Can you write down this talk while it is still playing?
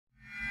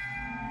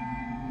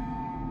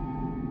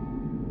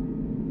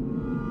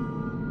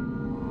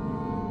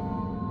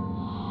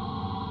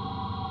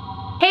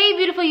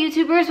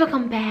beautiful YouTubers,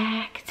 welcome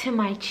back to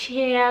my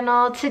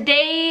channel.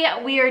 Today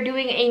we are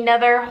doing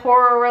another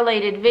horror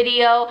related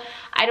video.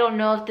 I don't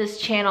know if this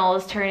channel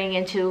is turning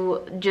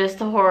into just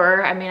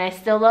horror. I mean, I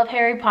still love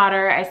Harry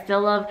Potter, I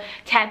still love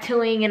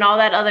tattooing and all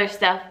that other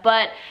stuff,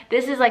 but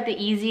this is like the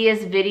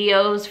easiest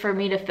videos for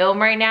me to film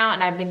right now,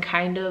 and I've been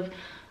kind of,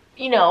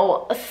 you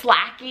know,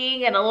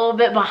 slacking and a little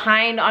bit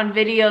behind on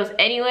videos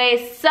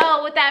anyway.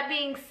 So with that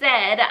being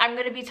said, I'm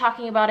going to be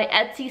talking about an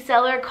Etsy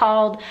seller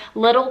called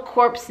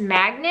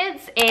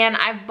Littlecorpsemagnets, and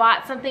I've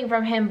bought something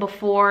from him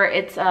before.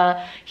 It's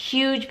a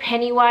huge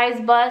Pennywise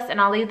bust, and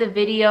I'll leave the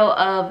video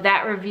of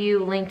that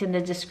review linked in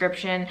the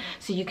description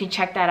so you can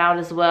check that out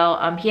as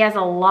well. He has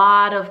a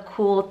lot of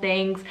cool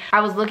things. I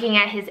was looking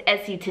at his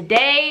Etsy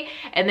today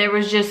and there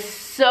was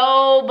just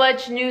so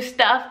much new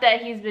stuff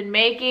that he's been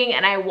making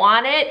and I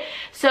want it.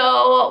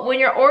 So when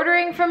you're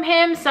ordering from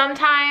him,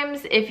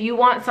 sometimes if you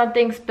want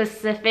something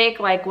specific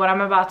like what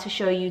I'm about to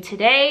show you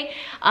today,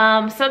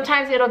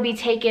 sometimes it'll be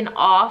taken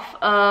off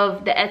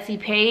of the Etsy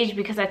page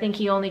because I think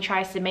he only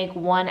tries to make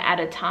one at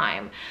a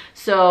time.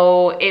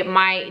 So it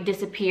might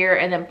disappear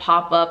and then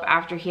pop up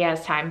after he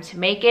has time to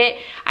make it.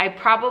 I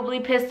probably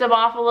pissed him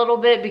off a little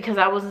bit because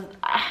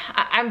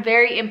I'm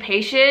very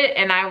impatient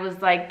and I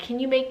was like, can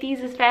you make these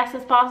as fast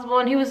as possible?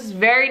 And he was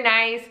very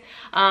nice,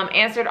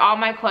 answered all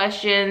my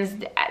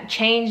questions,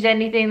 changed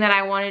anything that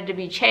I wanted to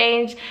be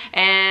changed,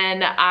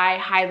 and I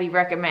highly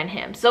recommend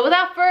him. So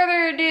without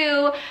further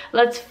ado,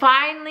 let's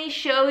finally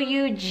show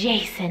you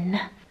Jason.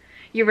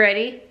 You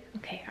ready?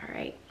 Okay, all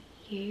right,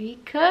 here he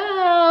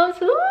comes.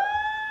 Woo!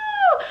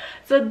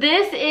 So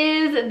this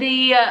is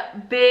the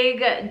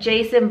big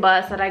Jason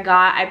bust that I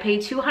got. I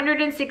paid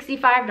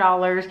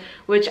 $265,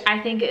 which I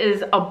think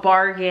is a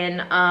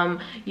bargain.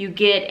 You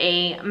get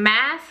a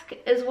mask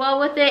as well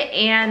with it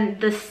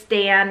and the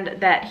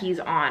stand that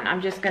he's on.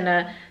 I'm just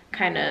gonna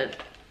kind of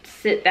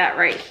sit that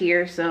right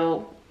here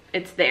so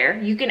it's there.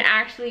 You can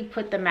actually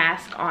put the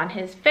mask on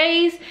his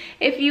face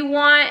if you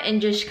want and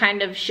just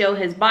kind of show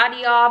his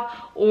body off,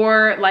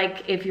 or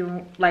like if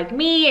you're like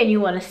me and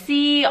you want to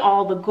see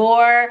all the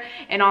gore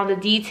and all the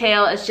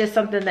detail, it's just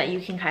something that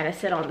you can kind of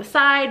sit on the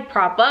side,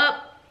 prop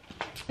up.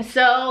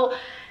 So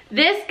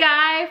this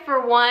guy,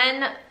 for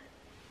one,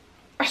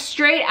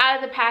 straight out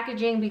of the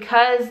packaging,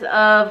 because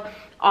of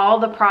all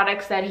the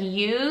products that he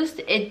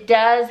used, it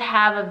does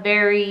have a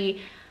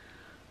very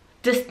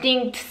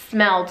distinct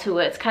smell to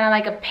it. It's kind of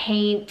like a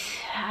paint.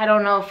 I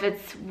don't know if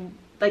it's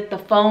like the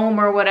foam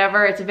or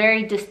whatever. It's a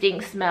very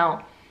distinct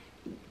smell.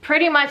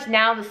 Pretty much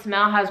now the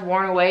smell has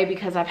worn away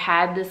because I've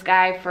had this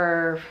guy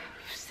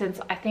since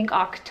I think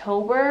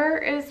October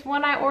is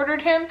when I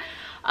ordered him.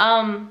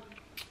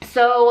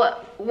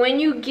 So when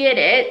you get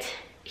it,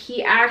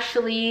 he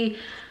actually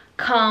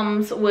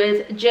comes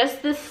with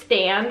just the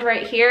stand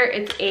right here.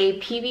 It's a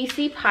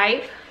PVC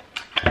pipe.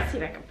 Let's see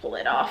if I can pull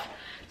it off.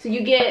 So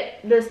you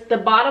get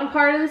the bottom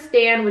part of the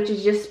stand, which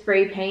is just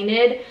spray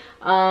painted.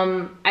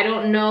 I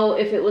don't know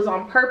if it was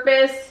on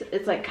purpose.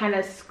 It's like kind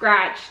of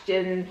scratched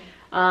and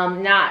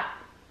not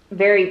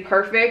very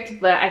perfect,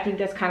 but I think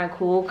that's kind of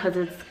cool because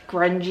it's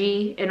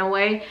grungy in a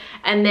way.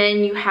 And then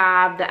you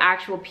have the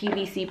actual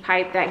PVC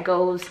pipe that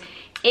goes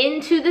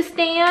into the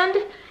stand,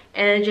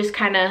 and it just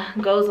kind of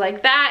goes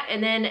like that.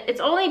 And then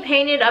it's only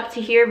painted up to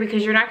here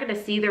because you're not going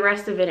to see the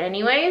rest of it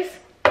anyways.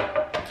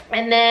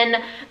 And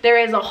then there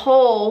is a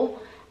hole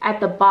at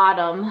the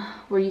bottom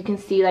where you can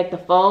see like the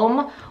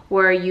foam,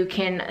 where you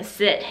can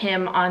sit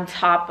him on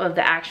top of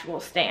the actual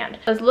stand.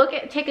 Let's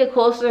take a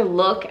closer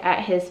look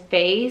at his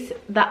face.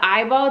 The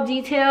eyeball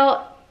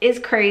detail is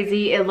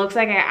crazy. It looks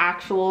like an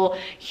actual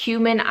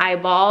human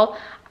eyeball.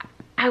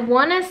 I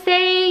want to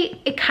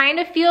say it kind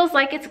of feels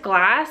like it's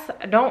glass.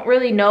 I don't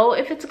really know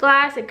if it's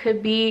glass. It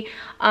could be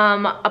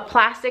a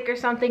plastic or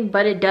something,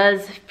 but it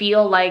does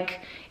feel like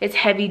it's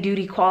heavy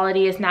duty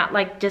quality. It's not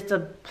like just a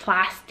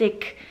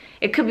plastic.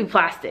 It could be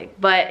plastic,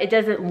 but it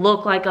doesn't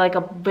look like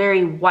a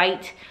very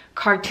white,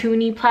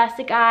 cartoony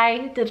plastic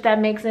eye, if that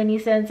makes any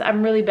sense.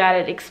 I'm really bad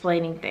at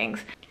explaining things.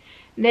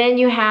 Then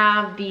you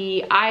have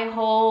the eye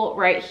hole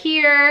right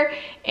here,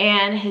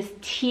 and his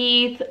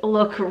teeth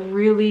look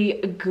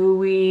really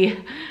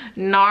gooey,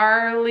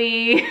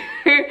 gnarly.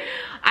 I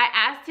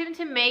asked him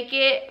to make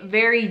it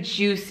very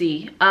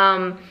juicy.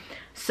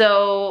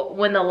 So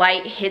when the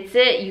light hits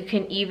it, you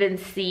can even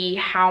see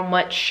how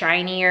much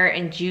shinier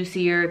and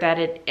juicier that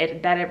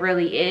it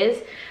really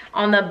is.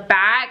 On the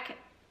back,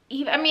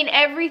 I mean,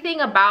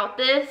 everything about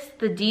this,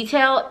 the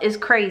detail is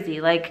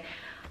crazy. Like,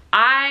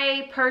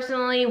 I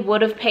personally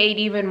would have paid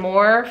even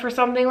more for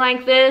something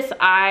like this.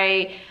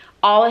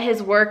 All of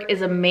his work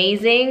is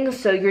amazing,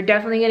 so you're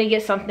definitely gonna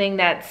get something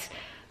that's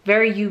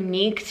very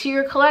unique to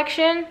your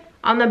collection.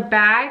 On the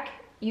back,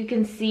 you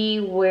can see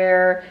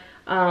where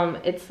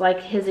it's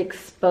like his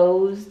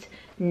exposed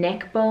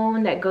neck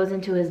bone that goes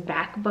into his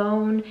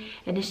backbone,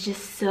 and it's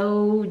just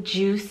so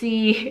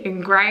juicy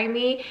and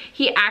grimy.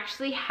 He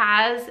actually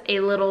has a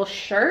little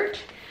shirt,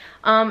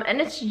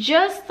 and it's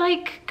just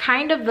like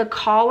kind of the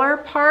collar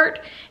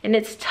part, and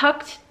it's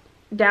tucked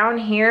down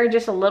here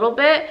just a little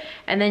bit,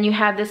 and then you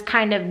have this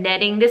kind of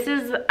netting. This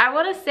is, I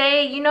want to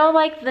say, you know,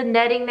 like the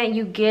netting that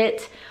you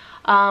get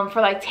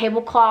for like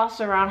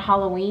tablecloths around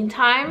Halloween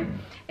time.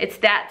 It's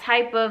that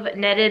type of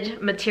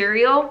netted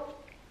material.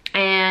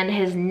 And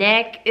his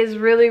neck is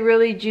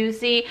really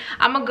juicy.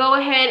 I'm gonna go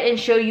ahead and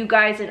show you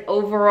guys an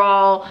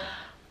overall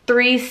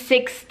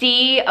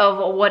 360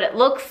 of what it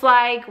looks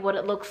like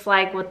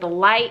with the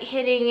light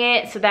hitting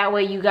it, so that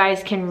way you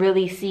guys can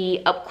really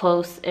see up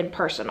close and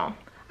personal.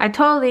 I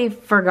totally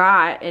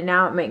forgot, and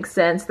now it makes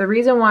sense. The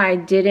reason why I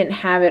didn't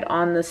have it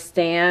on the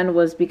stand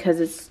was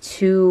because it's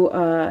too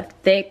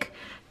thick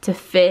to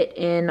fit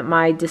in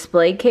my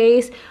display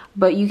case,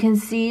 but you can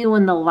see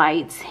when the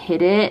lights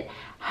hit it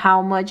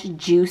how much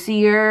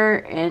juicier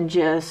and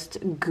just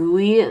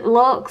gooey it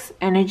looks,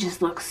 and it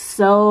just looks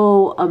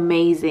so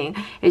amazing.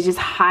 It just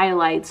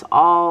highlights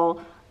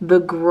all the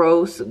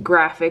gross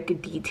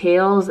graphic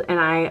details, and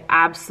I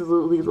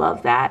absolutely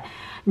love that.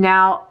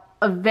 Now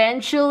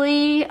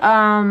eventually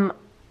I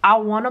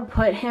want to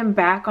put him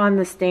back on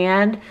the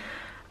stand.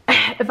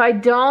 If I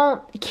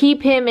don't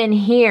keep him in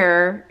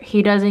here,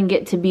 he doesn't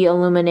get to be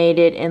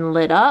illuminated and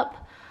lit up.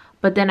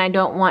 But then I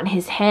don't want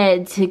his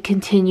head to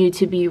continue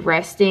to be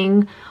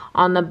resting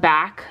on the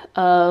back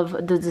of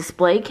the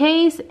display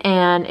case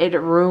and it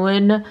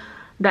ruin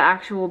the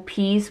actual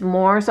piece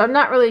more. So I'm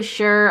not really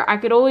sure. I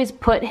could always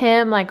put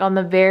him like on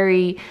the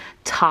very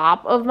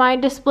top of my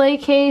display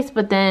case,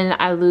 but then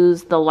I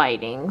lose the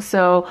lighting.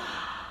 So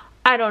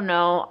I don't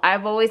know.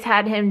 I've always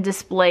had him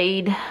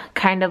displayed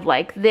kind of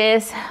like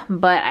this,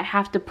 but I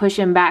have to push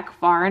him back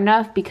far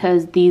enough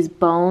because these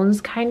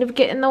bones kind of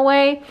get in the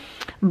way.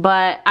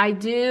 But I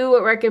do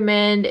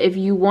recommend, if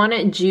you want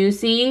it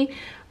juicy,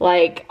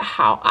 like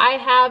how I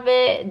have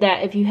it,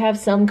 that if you have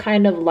some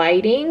kind of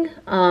lighting,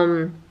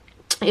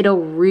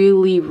 it'll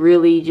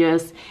really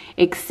just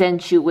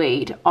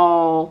accentuate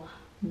all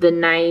the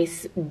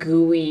nice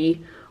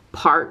gooey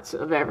parts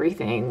of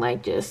everything.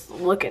 Like, just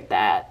look at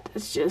that.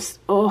 It's just,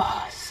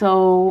 oh,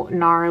 so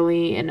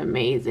gnarly and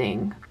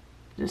amazing.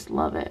 Just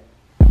love it.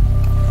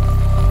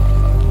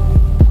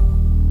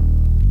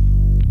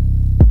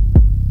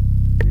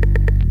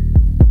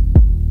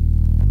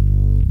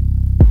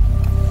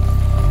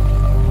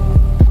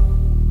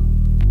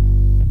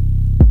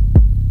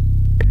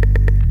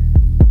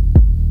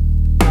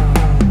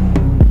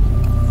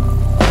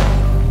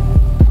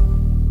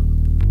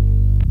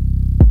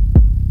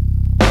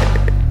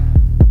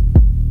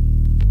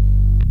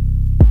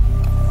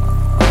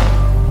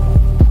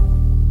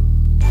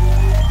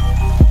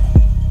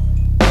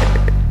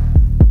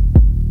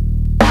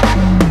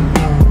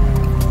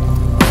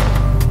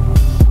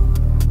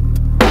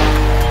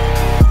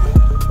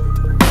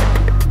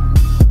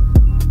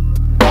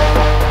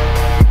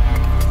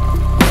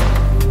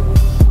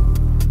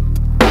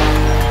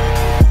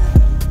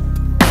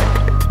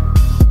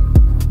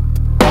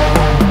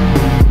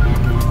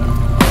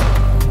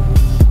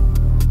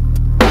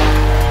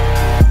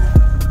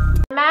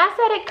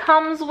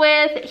 Comes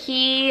with,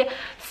 he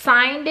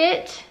signed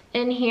it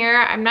in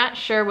here. I'm not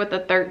sure what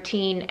the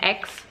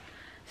 13X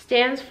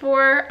stands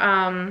for.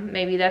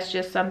 Maybe that's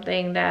just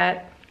something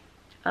that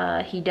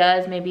he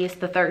does. Maybe it's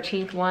the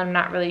 13th one, I'm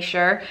not really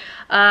sure.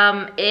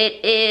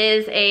 It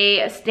is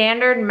a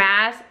standard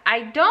mask.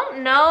 I don't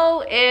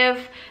know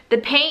if the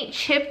paint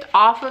chipped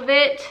off of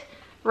it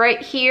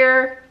right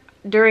here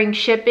during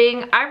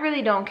shipping. I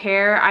really don't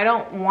care. I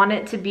don't want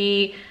it to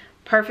be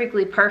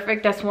perfectly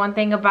perfect. That's one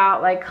thing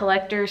about like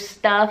collector's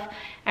stuff.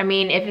 I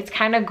mean, if it's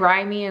kind of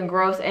grimy and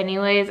gross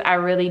anyways, I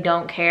really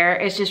don't care.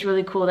 It's just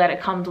really cool that it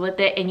comes with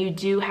it, and you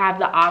do have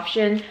the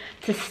option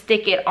to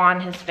stick it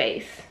on his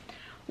face.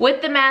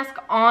 With the mask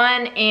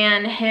on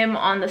and him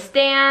on the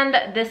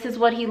stand, this is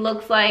what he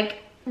looks like.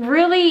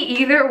 Really,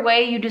 either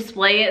way you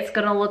display it, it's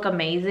gonna look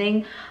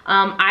amazing.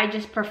 I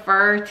just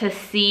prefer to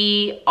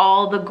see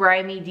all the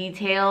grimy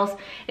details.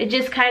 It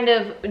just kind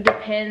of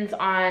depends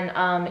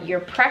on your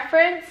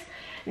preference.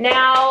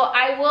 Now,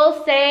 I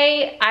will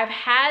say I've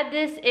had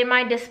this in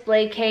my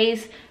display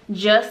case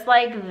just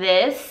like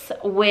this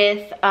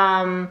with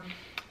kind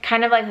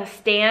of like a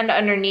stand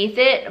underneath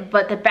it,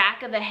 but the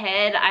back of the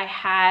head I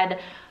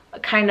had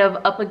kind of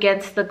up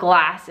against the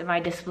glass in my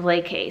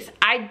display case.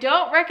 I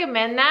don't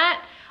recommend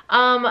that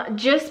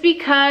just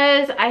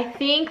because I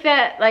think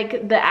that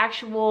like the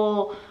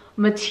actual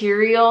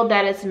material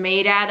that it's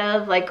made out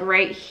of, like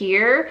right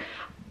here,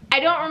 I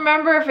don't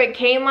remember if it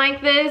came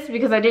like this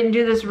because I didn't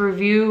do this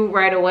review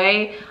right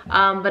away,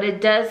 but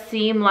it does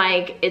seem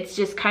like it's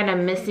just kind of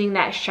missing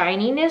that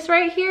shininess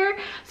right here.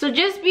 So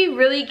just be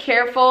really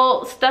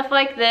careful. Stuff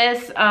like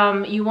this,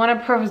 you want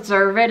to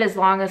preserve it as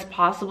long as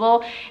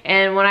possible.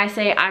 And when I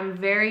say I'm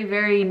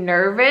very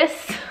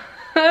nervous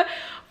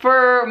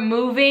for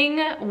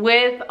moving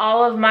with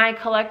all of my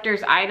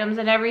collector's items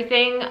and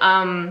everything,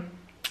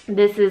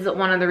 this is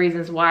one of the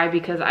reasons why,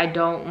 because I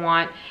don't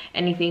want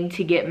anything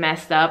to get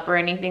messed up or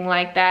anything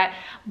like that.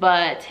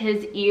 But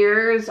his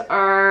ears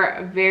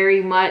are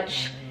very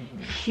much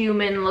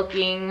human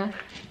looking.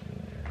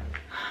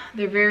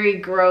 They're very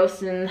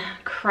gross and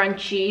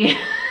crunchy.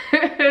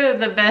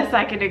 the best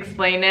I can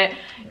explain it.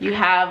 You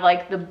have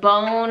like the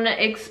bone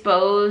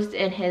exposed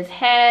in his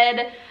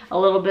head, a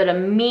little bit of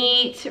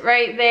meat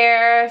right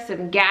there,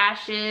 some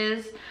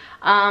gashes.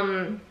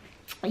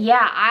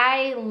 Yeah,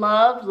 I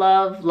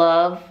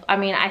love, I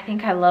mean, I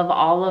think I love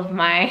all of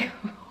my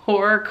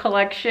horror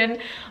collection,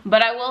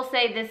 but I will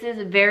say this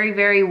is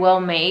very well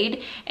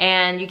made,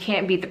 and you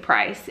can't beat the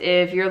price.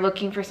 If you're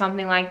looking for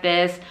something like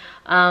this,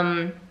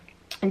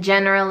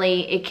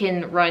 generally it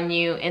can run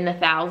you in the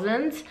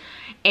thousands.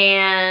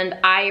 And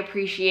I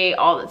appreciate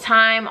all the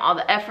time, all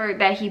the effort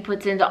that he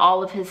puts into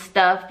all of his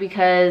stuff,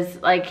 because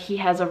like he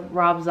has a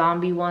Rob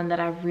Zombie one that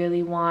I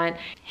really want.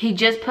 He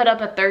just put up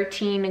a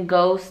 13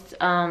 Ghost,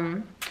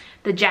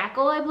 the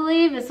Jackal, I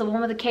believe, is the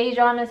one with the cage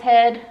on his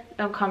head.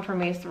 Don't come for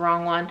me, it's the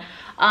wrong one.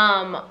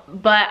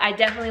 But I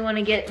definitely want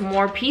to get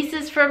more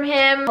pieces from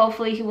him.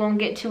 Hopefully he won't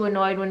get too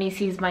annoyed when he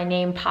sees my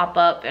name pop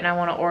up and I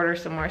want to order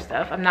some more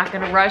stuff. I'm not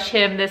going to rush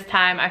him this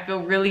time. I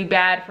feel really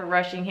bad for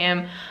rushing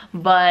him,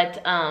 but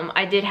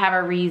I did have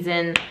a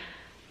reason,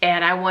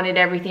 and I wanted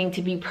everything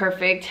to be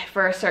perfect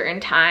for a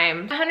certain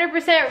time.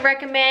 100%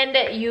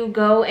 recommend you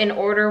go and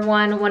order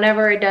one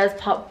whenever it does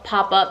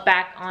pop up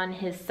back on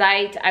his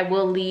site. I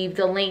will leave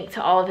the link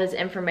to all of his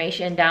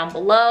information down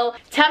below.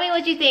 Tell me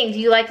what you think. Do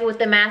you like it with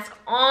the mask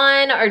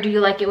on, or do you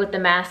like it with the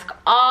mask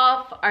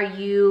off? Are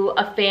you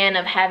a fan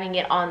of having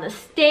it on the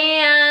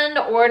stand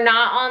or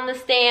not on the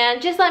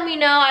stand? Just let me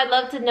know. I'd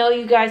love to know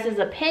you guys'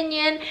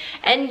 opinion.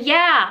 And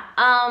yeah,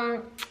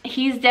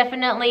 he's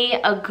definitely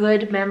a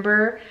good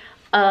member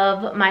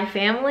of my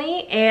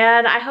family,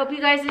 and I hope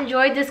you guys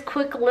enjoyed this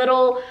quick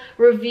little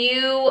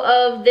review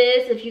of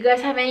this. If you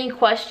guys have any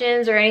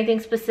questions or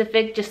anything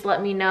specific, just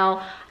let me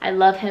know. I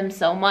love him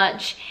so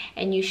much,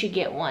 and you should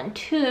get one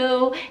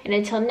too. And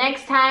until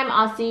next time,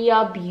 I'll see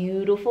y'all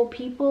beautiful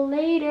people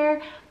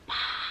later.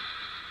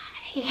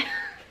 Bye.